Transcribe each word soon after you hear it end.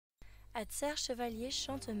At Serre, Chevalier,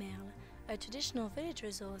 Chantemerle, a traditional village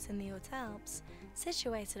resort in the Haute Alps,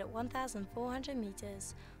 situated at 1,400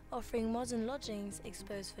 meters, offering modern lodgings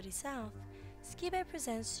exposed for the south, Skibo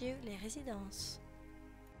presents you Les Résidences.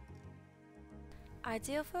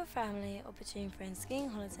 Ideal for a family or between friends skiing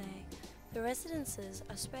holiday, the residences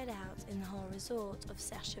are spread out in the whole resort of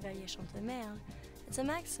Serre, Chevalier, Chantemerle at a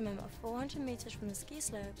maximum of 400 meters from the ski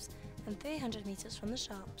slopes and 300 meters from the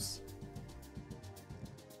shops.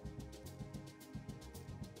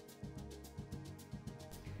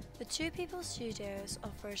 The 2-people studios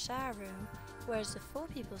offer a shower room, whereas the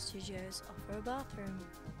 4-people studios offer a bathroom.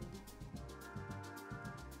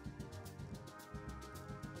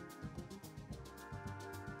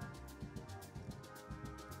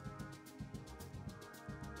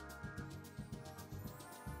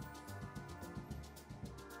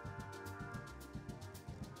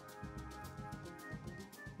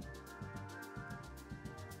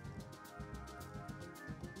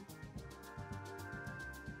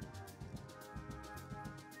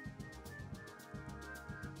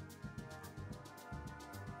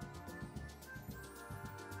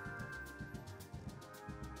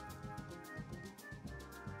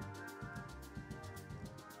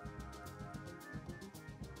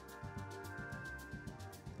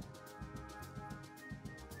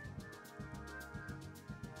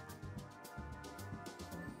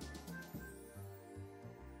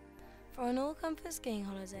 For an all-comfort skiing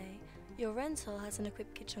holiday, your rental has an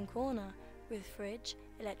equipped kitchen corner with fridge,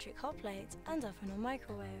 electric hot plate and oven or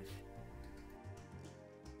microwave.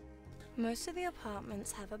 Most of the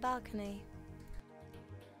apartments have a balcony.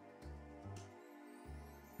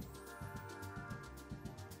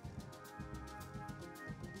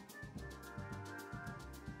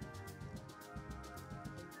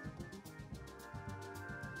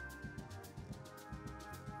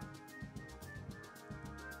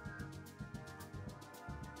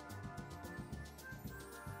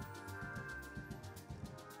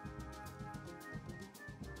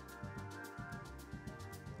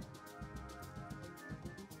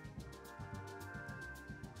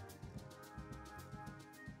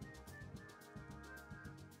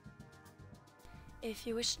 If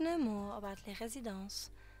you wish to know more about Les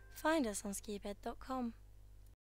Résidences, find us on skiped.com.